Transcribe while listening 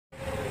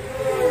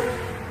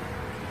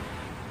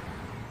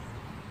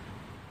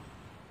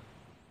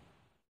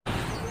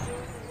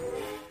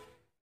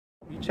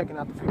checking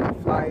out the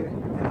freaking flyer,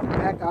 and I'm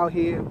back out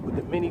here with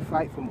the mini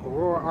fight from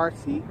Aurora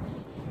RC,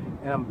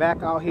 and I'm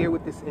back out here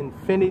with this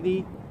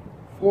Infinity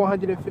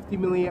 450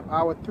 milliamp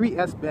hour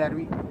 3S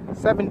battery,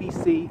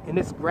 70C, and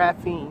this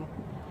Graphene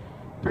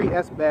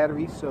 3S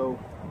battery. So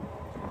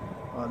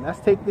let's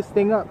take this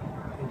thing up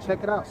and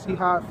check it out, see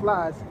how it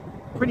flies.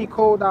 Pretty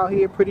cold out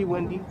here, pretty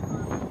windy,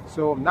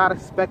 so I'm not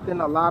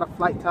expecting a lot of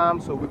flight time,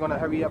 so we're gonna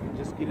hurry up and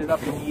just get it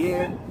up in the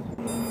air.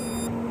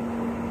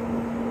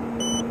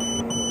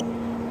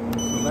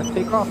 So let's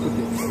take off with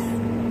it.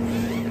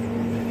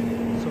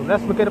 So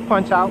let's look at a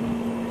punch out. So,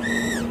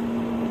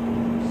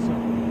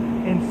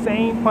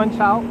 insane punch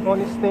out on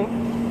this thing.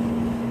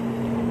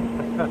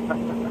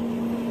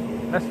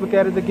 Let's look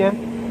at it again.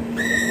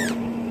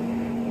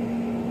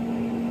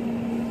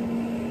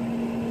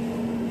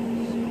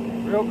 So,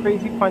 real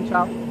crazy punch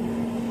out.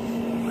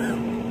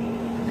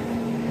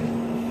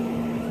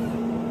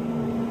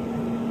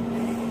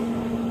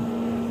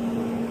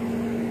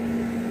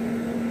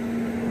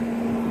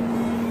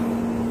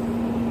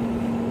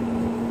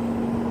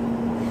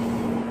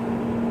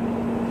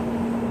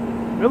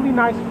 Really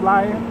nice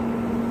flyer.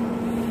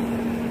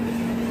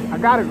 I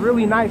got it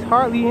really nice,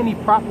 hardly any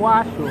prop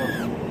wash or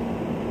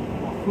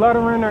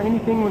fluttering or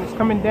anything when it's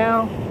coming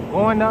down,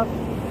 going up,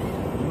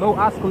 no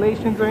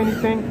oscillations or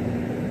anything.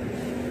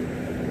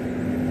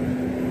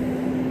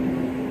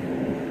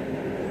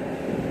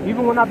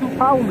 Even when I do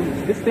power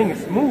moves, this thing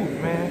is smooth,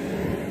 man.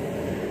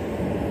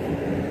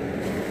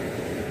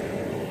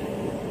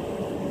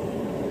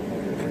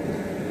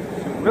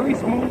 Really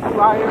smooth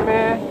flyer,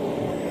 man.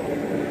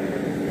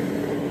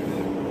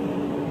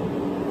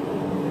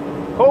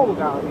 Cold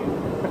out here.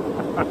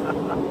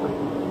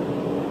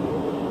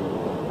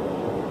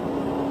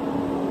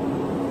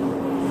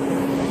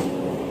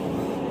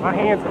 My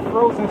hands are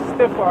frozen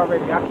stiff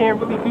already. I can't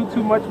really do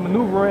too much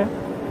maneuvering.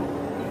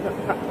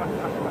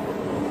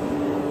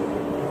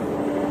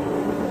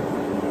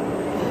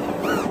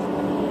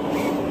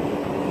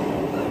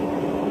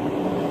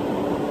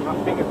 My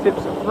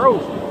fingertips are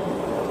frozen.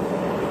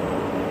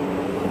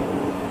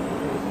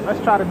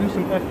 Let's try to do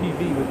some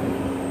FPV with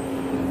it.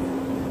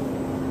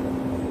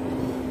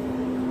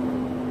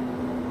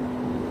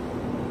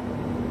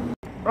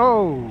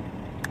 Oh,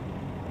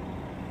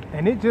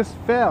 and it just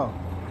fell.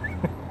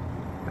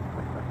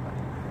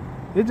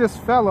 It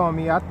just fell on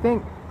me. I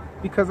think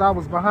because I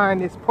was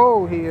behind this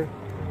pole here,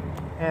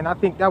 and I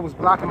think that was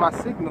blocking my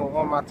signal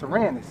on my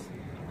Tyrannus.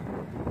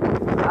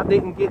 I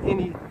didn't get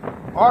any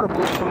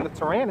audibles from the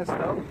Tyrannus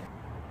though.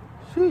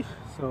 Sheesh.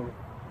 So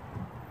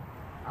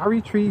I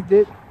retrieved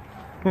it,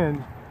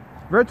 and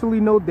virtually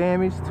no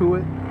damage to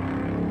it.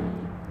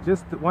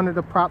 Just one of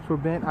the props were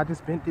bent. I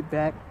just bent it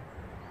back,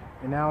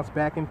 and now it's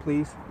back in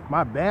place.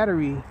 My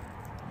battery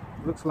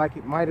looks like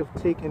it might have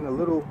taken a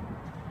little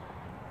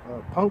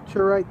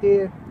puncture right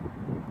there.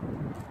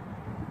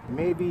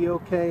 Maybe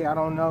okay, I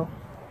don't know.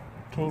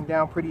 Came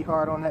down pretty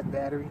hard on that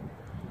battery.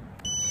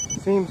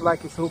 Seems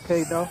like it's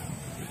okay though.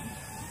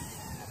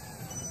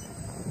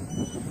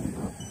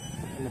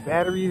 And the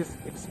battery is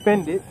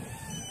expended.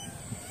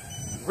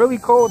 Really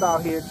cold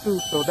out here too,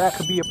 so that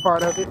could be a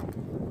part of it.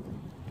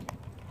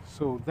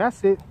 So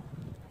that's it.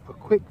 A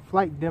quick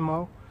flight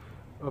demo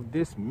of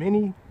this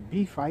mini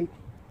V fight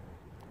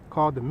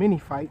called the mini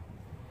fight,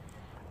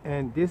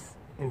 and this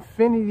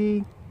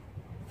Infinity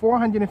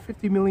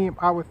 450 milliamp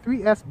hour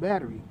 3S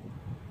battery.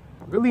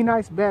 Really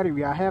nice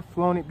battery. I have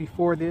flown it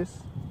before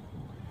this.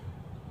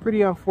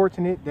 Pretty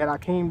unfortunate that I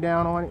came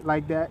down on it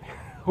like that.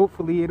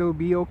 Hopefully it'll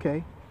be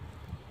okay.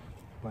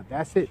 But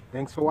that's it.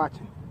 Thanks for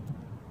watching.